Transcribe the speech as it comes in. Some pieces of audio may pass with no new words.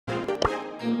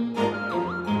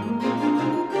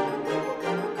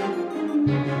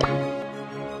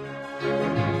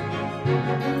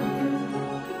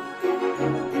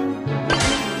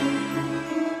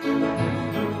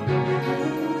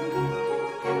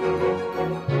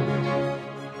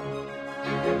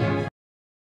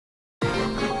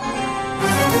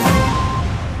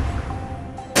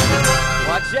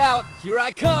Watch out! Here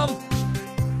I come!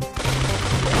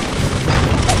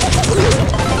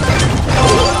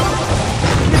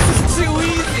 This is too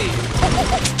easy!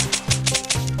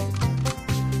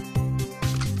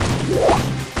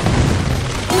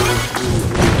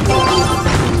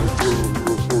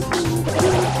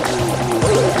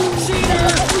 Cheater!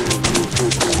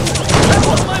 I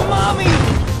want my mommy!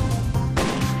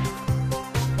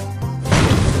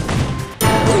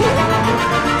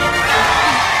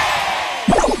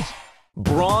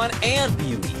 Brawn and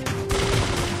beauty.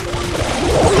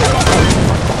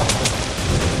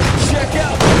 Check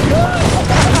out the gun!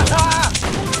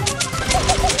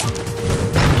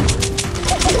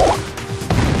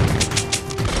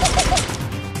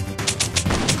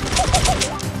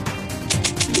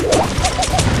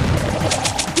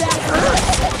 That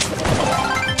hurts!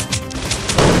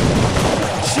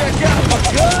 Check out my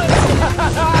gun!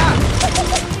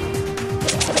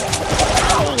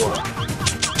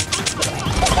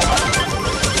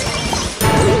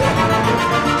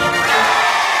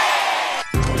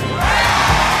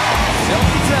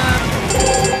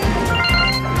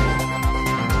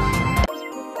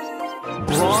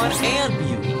 Brawn and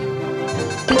beauty.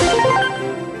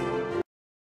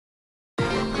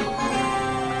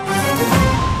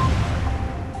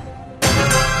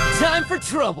 Time for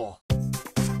trouble.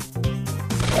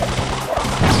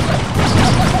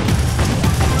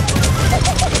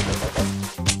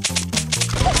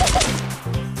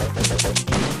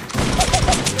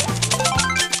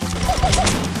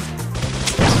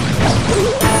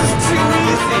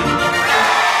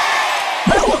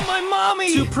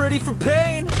 Too pretty for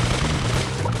pain!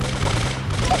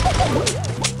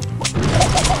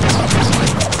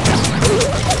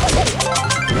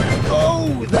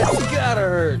 Oh, that's gotta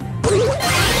hurt!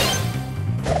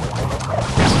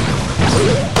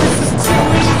 This is too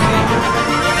easy!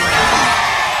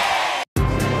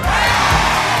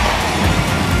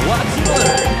 Watch and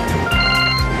learn!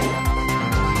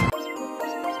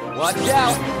 Watch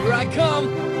out! Here I come!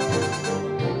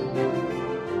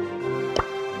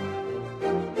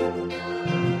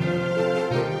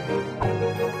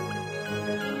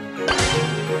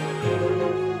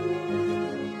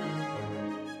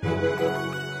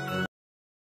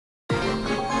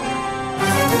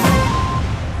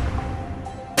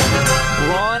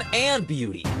 Brawn and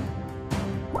beauty.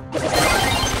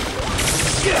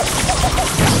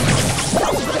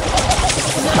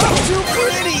 Not too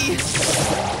pretty.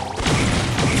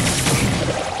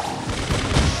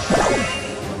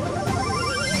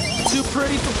 Too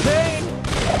pretty for pain.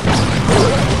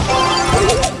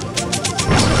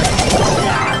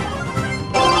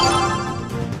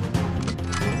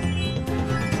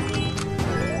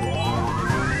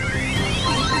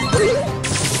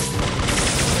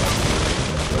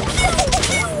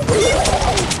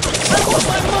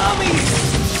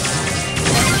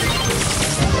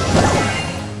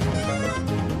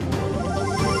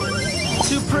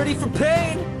 Too pretty for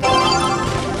pain!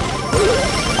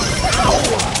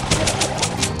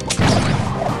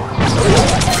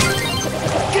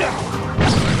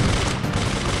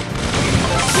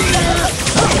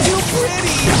 Too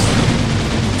pretty!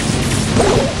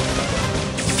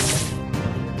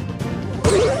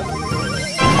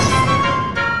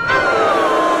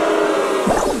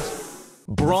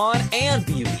 Brawn and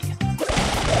beauty.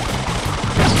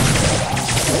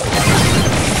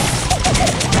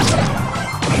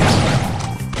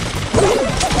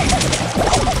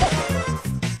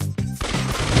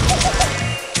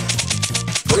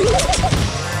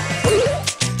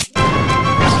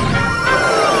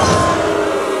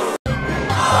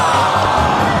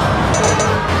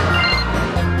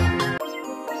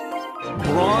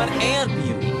 Brawn and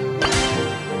beauty.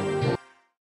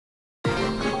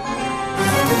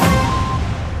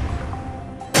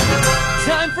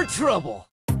 Time for trouble.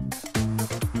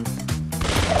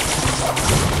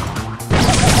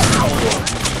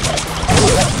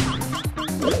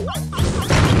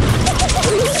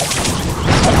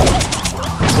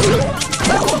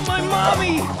 I want my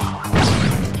mommy!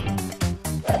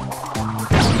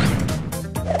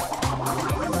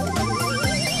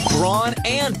 Brawn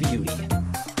and beauty.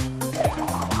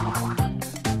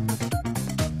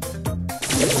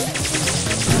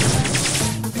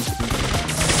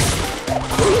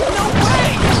 No way!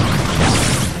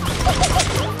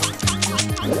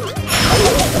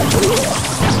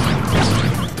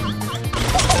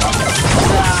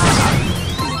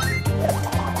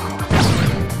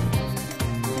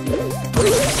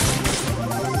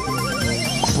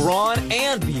 Brawn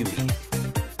and beauty.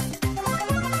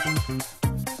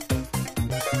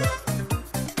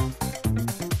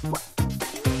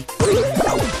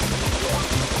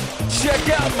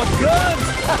 Check out my guns!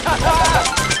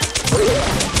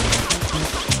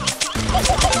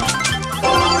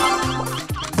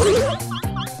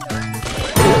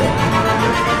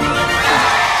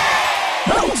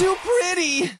 I'm too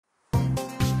pretty!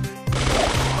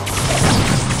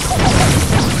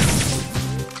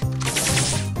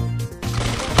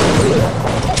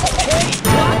 Hey,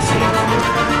 watch it!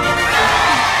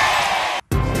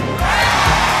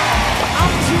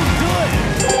 I'm too good!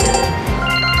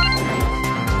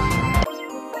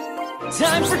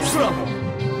 Time for trouble!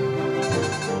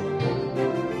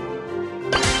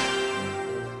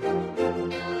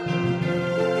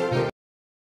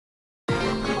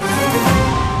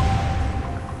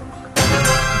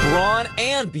 Brawn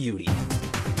and beauty.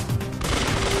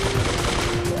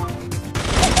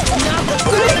 Not the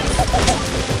best.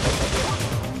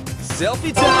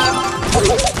 Selfie time.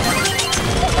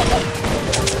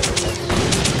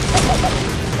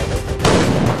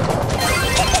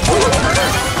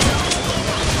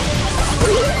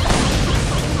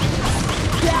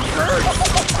 That hurts.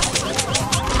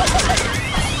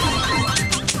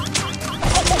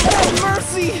 Have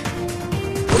mercy.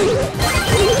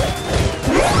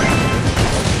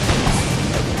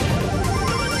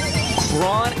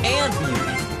 Brawn and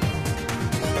beauty.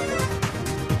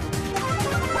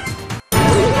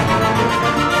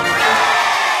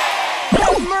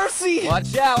 Have mercy!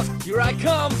 Watch out! Here I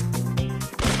come!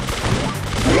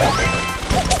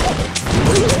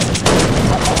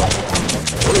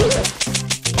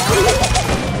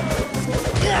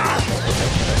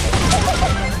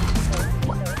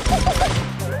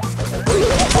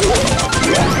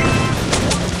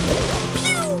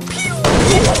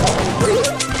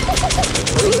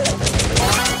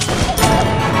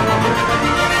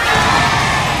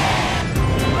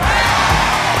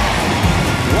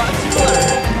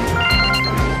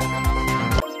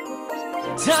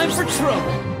 Time for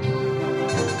trouble!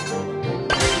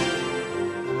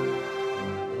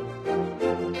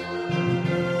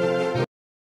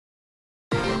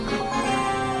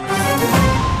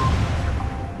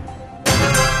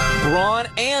 Brawn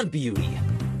and beauty.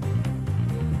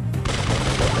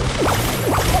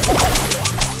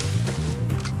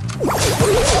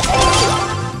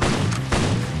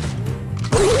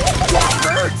 That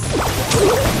hurts!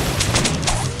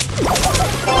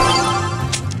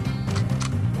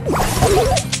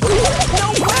 No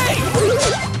way!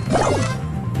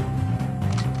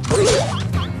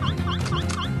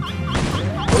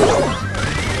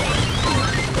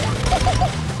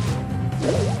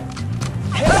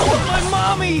 Help my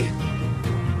mommy!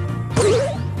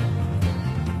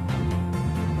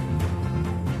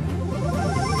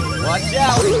 Watch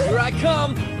out! Here I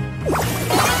come!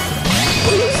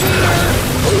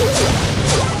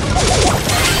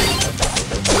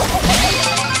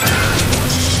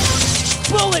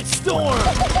 Bullet storm!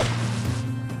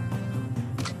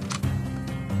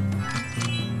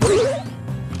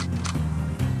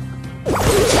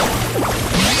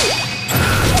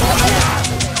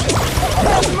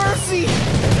 Have mercy!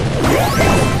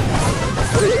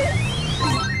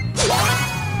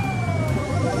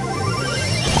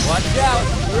 Watch out!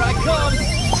 Here I come!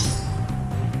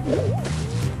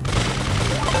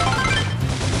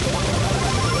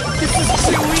 This is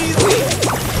too easy!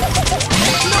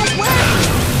 No way!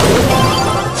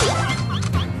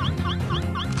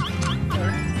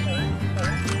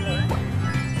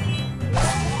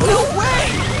 No way!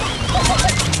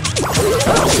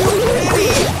 I'm too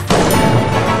pretty!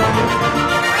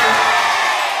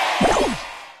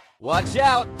 Watch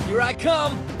out! Here I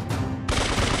come!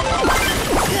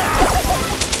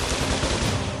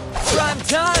 Prime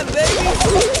time, baby!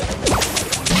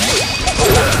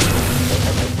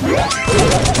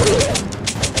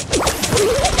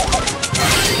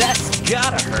 That's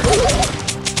gotta hurt.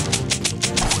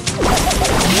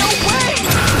 No way!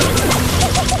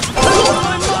 Oh,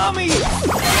 my mommy!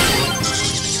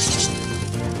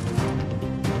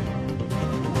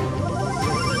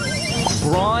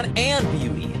 Brawn and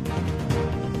beauty.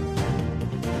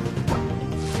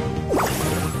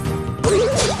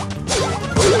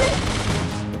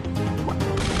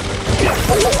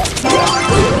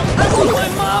 Oh, my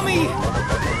mommy!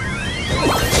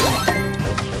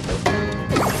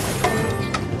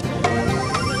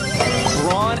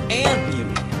 Brawn and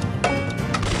beauty.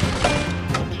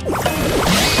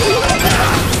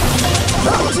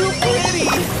 I'm too pretty!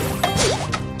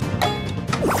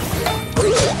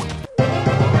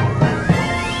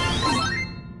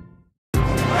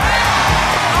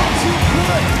 I'm too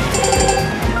good!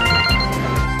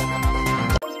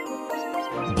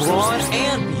 Brawn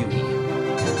and beauty.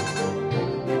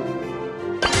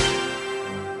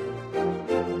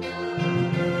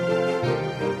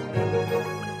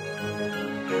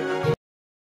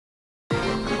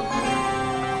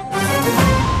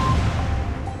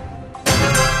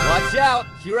 out!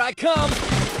 Here I come!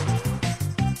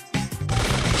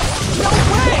 No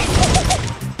way!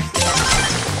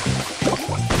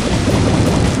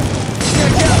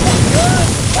 Check out my gun!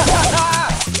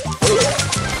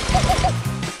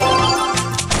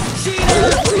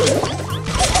 Cheater!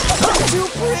 I'm too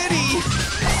pretty!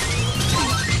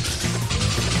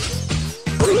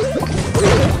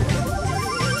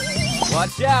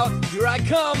 Watch out! Here I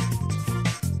come!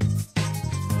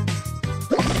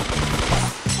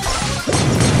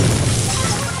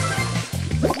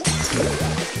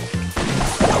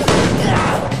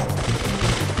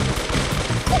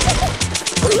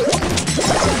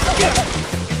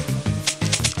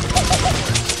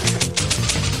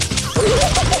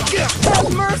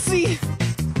 Have mercy!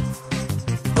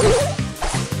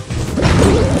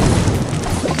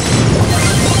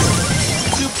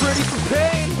 Too pretty for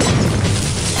pain!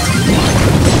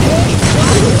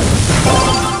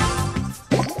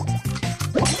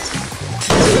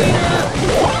 Hey,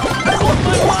 I want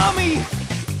my mommy!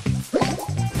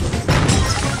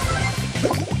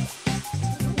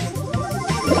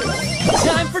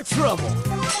 Time for trouble!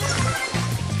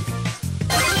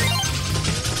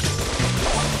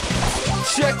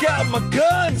 Check out my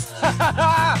guns! Ha ha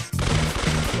ha!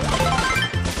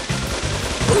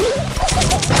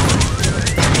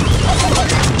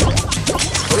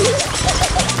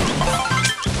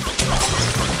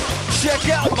 Check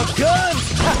out my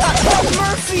guns! Have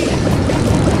mercy!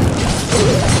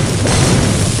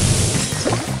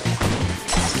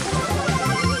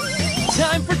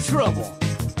 Time for trouble!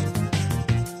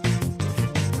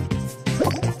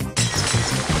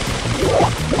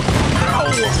 Ow!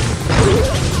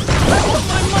 I want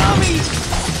my mommy!